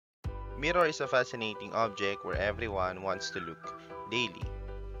Mirror is a fascinating object where everyone wants to look daily.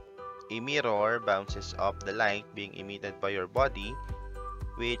 A mirror bounces off the light being emitted by your body,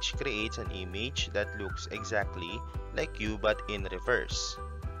 which creates an image that looks exactly like you but in reverse.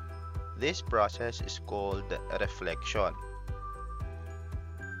 This process is called reflection.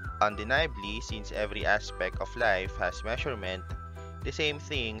 Undeniably, since every aspect of life has measurement, the same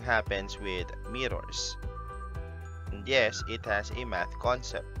thing happens with mirrors. And yes, it has a math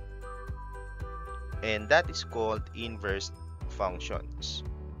concept, and that is called inverse functions.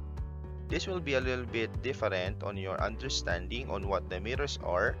 This will be a little bit different on your understanding on what the mirrors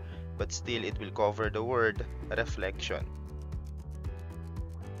are, but still it will cover the word reflection.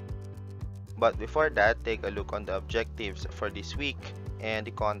 But before that, take a look on the objectives for this week and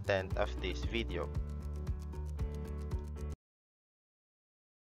the content of this video.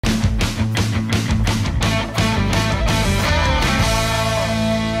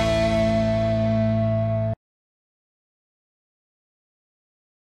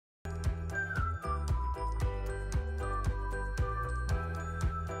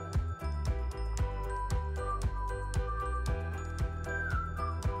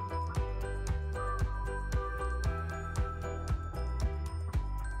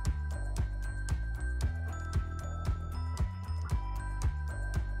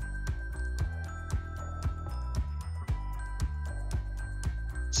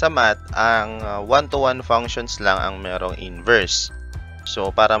 Sa math, ang one-to-one functions lang ang merong inverse.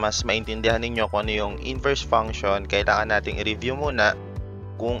 So, para mas maintindihan ninyo kung ano yung inverse function, kailangan nating i-review muna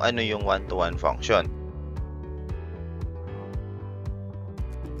kung ano yung one-to-one function.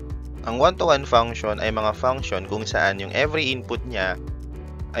 Ang one-to-one function ay mga function kung saan yung every input niya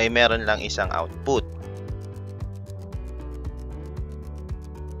ay meron lang isang output.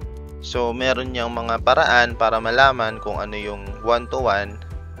 So, meron niyang mga paraan para malaman kung ano yung one-to-one,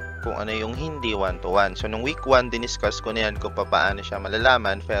 kung ano yung hindi one-to-one. So, nung week 1, diniscuss ko na yan kung paano siya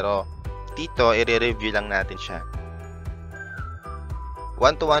malalaman, pero dito, i-review lang natin siya.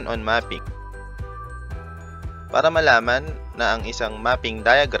 One-to-one on mapping. Para malaman na ang isang mapping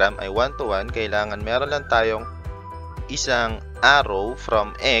diagram ay one-to-one, kailangan meron lang tayong isang arrow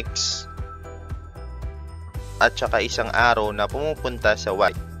from X at saka isang arrow na pumupunta sa Y.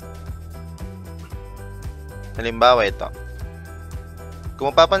 Halimbawa ito.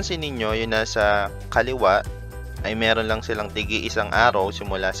 Kung mapapansin ninyo, yung nasa kaliwa ay meron lang silang tigi isang arrow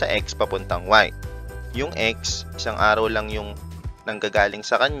simula sa X papuntang Y. Yung X, isang arrow lang yung nanggagaling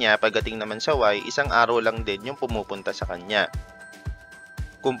sa kanya. Pagdating naman sa Y, isang arrow lang din yung pumupunta sa kanya.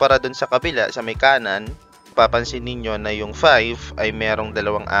 Kumpara dun sa kabila, sa may kanan, papansin ninyo na yung 5 ay merong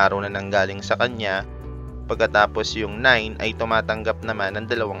dalawang arrow na nanggaling sa kanya. Pagkatapos yung 9 ay tumatanggap naman ng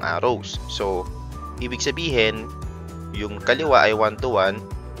dalawang arrows. So, ibig sabihin, yung kaliwa ay one-to-one,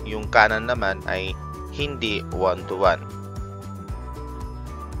 yung kanan naman ay hindi one-to-one.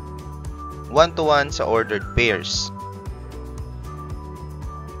 One-to-one sa ordered pairs.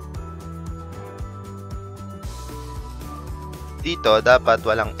 Dito, dapat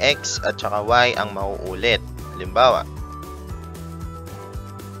walang X at saka Y ang mauulit. Halimbawa,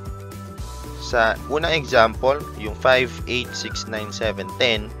 sa unang example, yung 5, 8, 6, 9, 7,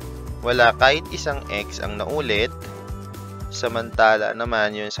 10, wala kahit isang X ang naulit. Samantala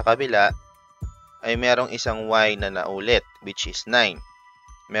naman yun sa kabila ay merong isang Y na naulit, which is 9.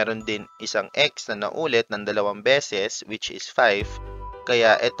 Meron din isang X na naulit ng dalawang beses, which is 5.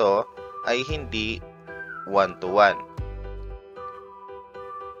 Kaya ito ay hindi one-to-one.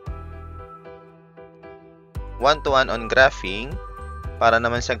 One-to-one on graphing. Para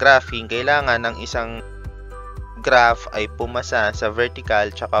naman sa graphing, kailangan ng isang graph ay pumasa sa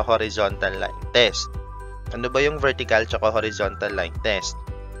vertical tsaka horizontal line test. Ano ba yung vertical tsaka horizontal line test?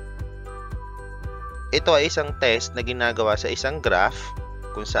 Ito ay isang test na ginagawa sa isang graph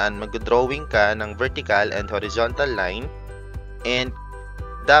kung saan mag-drawing ka ng vertical and horizontal line, and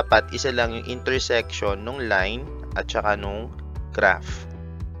dapat isa lang yung intersection ng line at saka nung graph.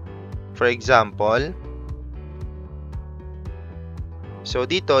 For example, so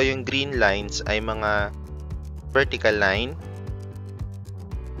dito yung green lines ay mga vertical line.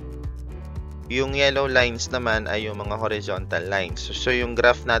 Yung yellow lines naman ay yung mga horizontal lines. So yung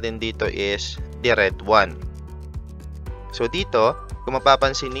graph natin dito is the red one. So dito, kung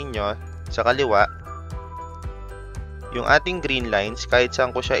mapapansin ninyo, sa kaliwa, yung ating green lines, kahit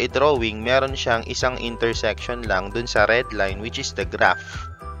saan ko siya i-drawing, meron siyang isang intersection lang dun sa red line, which is the graph.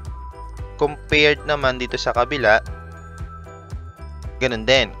 Compared naman dito sa kabila, ganun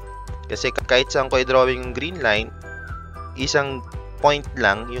din. Kasi kahit saan ko i-drawing yung green line, isang point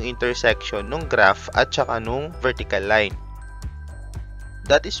lang yung intersection nung graph at saka nung vertical line.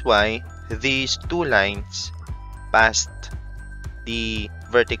 That is why these two lines passed the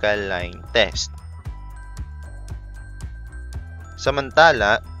vertical line test.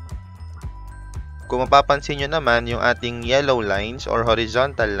 Samantala, kung mapapansin nyo naman yung ating yellow lines or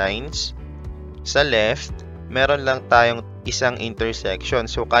horizontal lines, sa left, meron lang tayong isang intersection.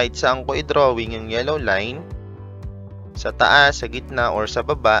 So, kahit saan ko i-drawing yung yellow line, sa taas, sa gitna, or sa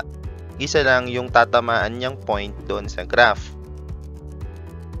baba, isa lang yung tatamaan niyang point doon sa graph.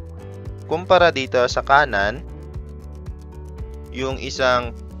 Kumpara dito sa kanan, yung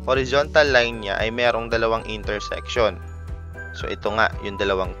isang horizontal line niya ay merong dalawang intersection. So, ito nga, yung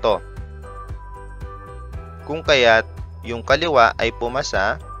dalawang to. Kung kaya't yung kaliwa ay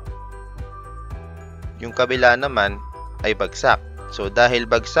pumasa, yung kabila naman ay bagsak. So, dahil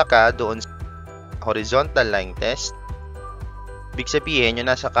bagsak ka doon sa horizontal line test, ibig sabihin,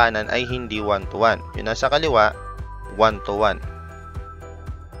 yung nasa kanan ay hindi 1-to-1. Yung nasa kaliwa, 1-to-1.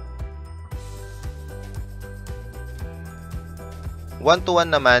 One-to-one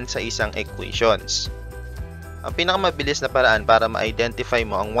naman sa isang equations. Ang pinakamabilis na paraan para ma-identify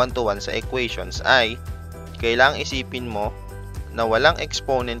mo ang 1-to-1 sa equations ay kailangang isipin mo na walang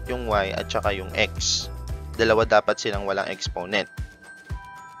exponent yung y at saka yung x. Dalawa dapat silang walang exponent.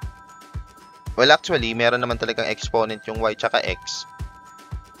 Well, actually, meron naman talagang exponent yung y tsaka x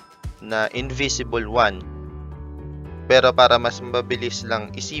na invisible 1. Pero para mas mabilis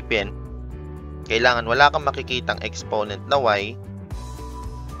lang isipin, kailangan wala kang makikitang exponent na y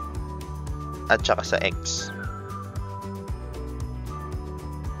at saka sa x.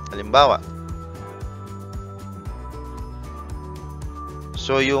 Halimbawa,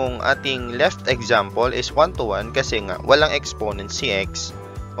 so yung ating left example is 1-to-1 kasi nga walang exponent si x,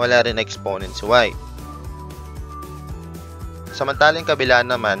 wala rin exponent si y. Samantalang kabila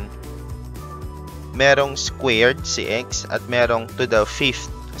naman, merong squared si x at merong to the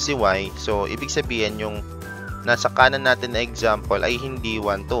 5th si y. So, ibig sabihin yung nasa kanan natin na example ay hindi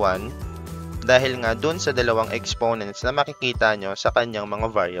 1-to-1 dahil nga dun sa dalawang exponents na makikita nyo sa kanyang mga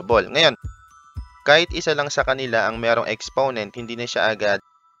variable. Ngayon, kahit isa lang sa kanila ang merong exponent, hindi na siya agad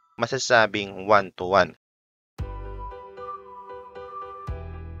masasabing 1-to-1.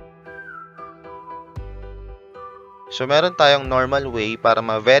 So, meron tayong normal way para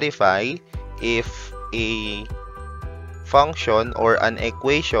ma-verify if a function or an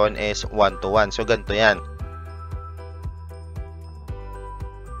equation is 1-to-1. So, ganito yan.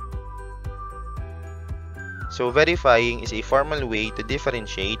 So, verifying is a formal way to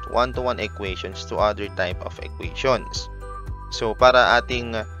differentiate one-to-one equations to other type of equations. So, para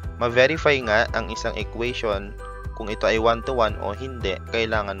ating ma-verify nga ang isang equation kung ito ay 1-to-1 o hindi,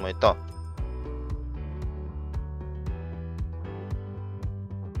 kailangan mo ito.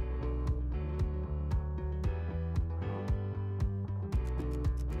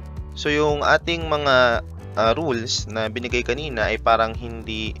 So, yung ating mga rules na binigay kanina ay parang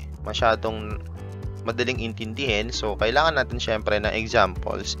hindi masyadong madaling intindihin. So, kailangan natin syempre ng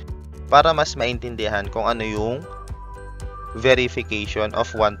examples para mas maintindihan kung ano yung verification of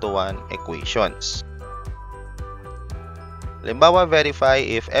one-to-one equations. Halimbawa, verify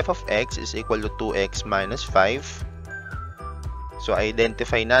if f of x is equal to 2x minus 5. So,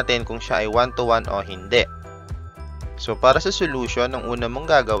 identify natin kung siya ay 1-to-1 o hindi. So, para sa solution, ang una mong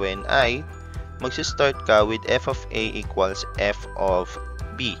gagawin ay magsistart ka with f of a equals f of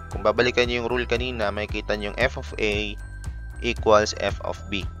b. Kung babalikan niyo yung rule kanina, makikita niyo yung f of a equals f of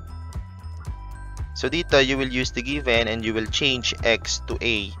b. So dito, you will use the given and you will change x to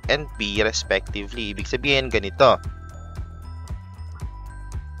a and b respectively. Ibig sabihin ganito.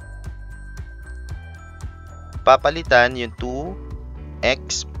 Papalitan yung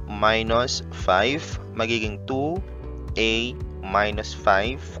 2x minus 5 magiging 2a minus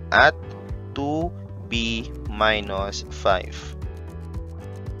 5 at 2b minus 5.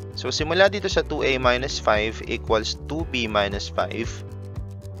 So, simula dito sa 2a minus 5 equals 2b minus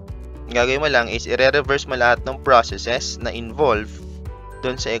 5. Ang gagawin mo lang is i-reverse mo lahat ng processes na involve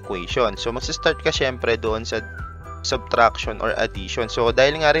doon sa equation. So, magsistart ka syempre doon sa subtraction or addition. So,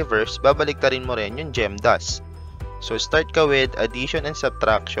 dahil nga reverse, babalik rin mo rin yung GEMDAS. So, start ka with addition and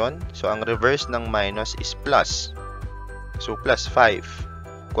subtraction. So, ang reverse ng minus is plus. So, plus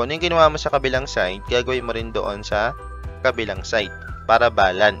 5. Kung ano yung ginawa mo sa kabilang side, gagawin mo rin doon sa kabilang side para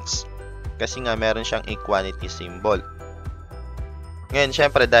balance. Kasi nga meron siyang equality symbol. Ngayon,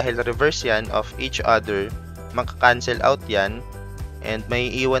 syempre, dahil reverse yan of each other, maka-cancel out yan. And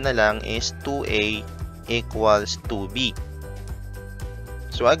may iwan na lang is 2a equals 2b.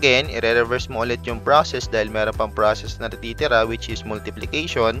 So again, i-reverse mo ulit yung process dahil meron pang process na natitira which is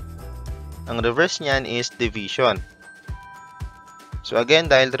multiplication. Ang reverse niyan is division. So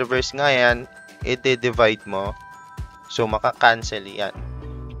again, dahil reverse nga yan, i-divide mo. So maka-cancel yan.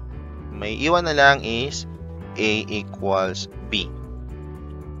 May iwan na lang is A equals B.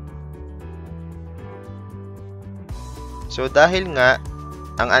 So dahil nga,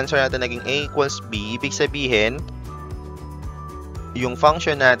 ang answer natin naging A equals B, ibig sabihin, yung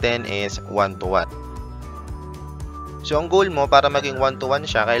function natin is 1 to 1. So ang goal mo para maging 1 to 1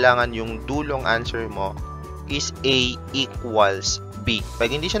 siya, kailangan yung dulong answer mo is A equals B. Pag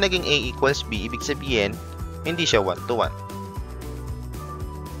hindi siya naging A equals B, ibig sabihin, hindi siya 1 to 1.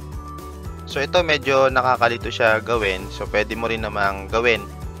 So ito medyo nakakalito siya gawin. So pwede mo rin namang gawin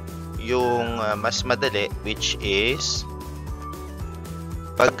yung mas madali, which is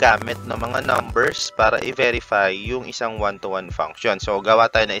paggamit ng mga numbers para i-verify yung isang 1-to-1 function. So gawa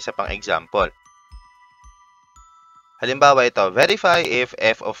tayo na isa pang example. Halimbawa ito, verify if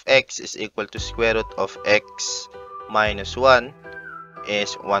f of x is equal to square root of x minus 1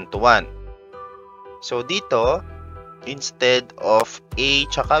 is 1 to 1. So dito, instead of A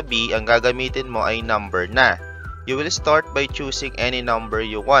tsaka B, ang gagamitin mo ay number na. You will start by choosing any number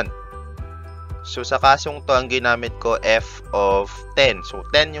you want. So sa kasong to, ang ginamit ko f of 10. So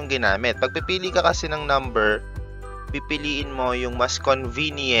 10 yung ginamit. Pag pipili ka kasi ng number, pipiliin mo yung mas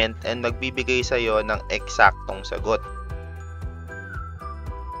convenient and magbibigay sa'yo ng eksaktong sagot.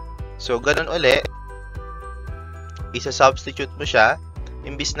 So ganun uli, isa-substitute mo siya.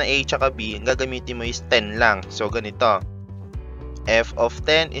 Imbis na A tsaka B, ang gagamitin mo is 10 lang. So ganito, f of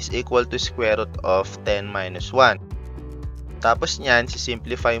 10 is equal to square root of 10 minus 1. Tapos nyan,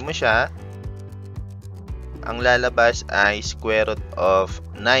 sisimplify mo siya. Ang lalabas ay square root of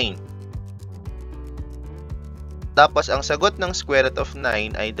 9. Tapos ang sagot ng square root of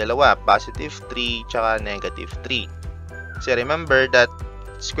 9 ay dalawa, positive 3 tsaka negative 3. So remember that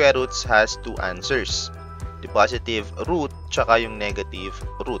square roots has two answers, the positive root tsaka yung negative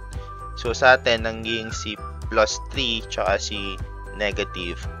root. So sa atin naging si plus 3 tsaka si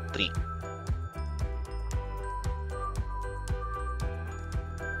negative 3.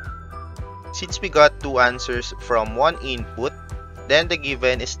 Since we got two answers from one input, then the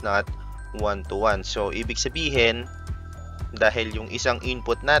given is not 1 to 1. So ibig sabihin, dahil yung isang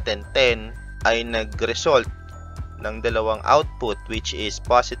input natin 10 ay nag-result ng dalawang output, which is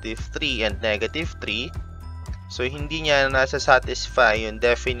positive 3 and negative 3, so hindi niya nasa-satisfy yung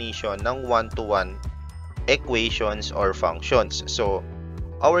definition ng 1-to-1 equations or functions. So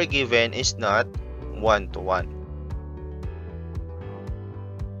our given is not 1-to-1.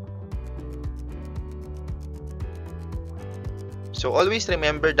 So always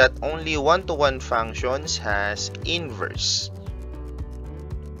remember that only 1-to-1 functions has inverse.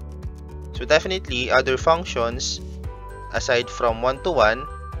 So definitely other functions aside from 1-to-1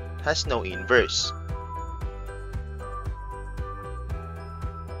 has no inverse.